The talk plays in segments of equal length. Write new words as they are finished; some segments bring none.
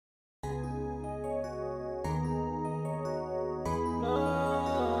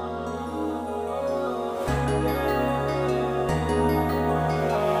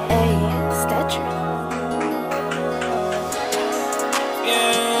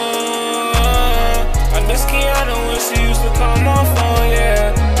miss Kiana when she used to call my phone,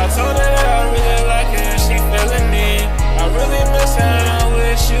 yeah. I told her that I really like her and she feeling me. I really miss her and I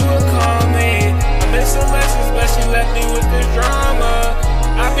wish she would call me. I miss her lessons, but she left me with this drama.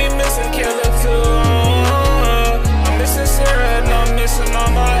 I be missing Killer too. I'm missing Sarah and I'm missing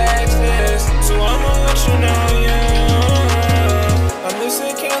all my exes. So I'ma let you know, yeah. I'm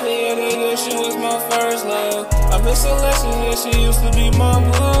missing Kelly, yeah, that girl, she was my first love. I miss her lessons, yeah, she used to be my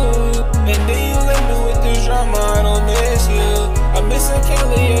boo. And then you left me with this drama, I don't miss you. I'm missing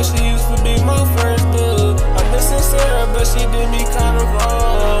Kelly, yeah, she used to be my first boo. I'm missing Sarah, but she did me kinda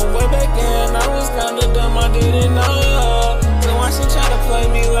wrong. Way back then, I was kinda dumb, I didn't know. So why she tryna play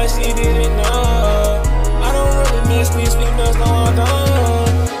me like she didn't know? I don't really miss these females, no I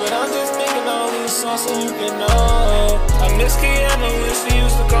don't. But I'm just making all these songs so you can know. I miss Kiana when she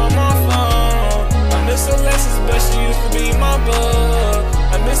used to call my phone. I miss her lessons, but she used to be my bug.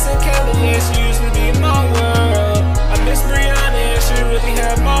 I'm missing Kelly, yeah, she used to be my world. I miss Brianna, yeah, she really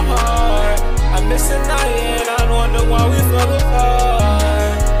had my heart. I'm missing Naya,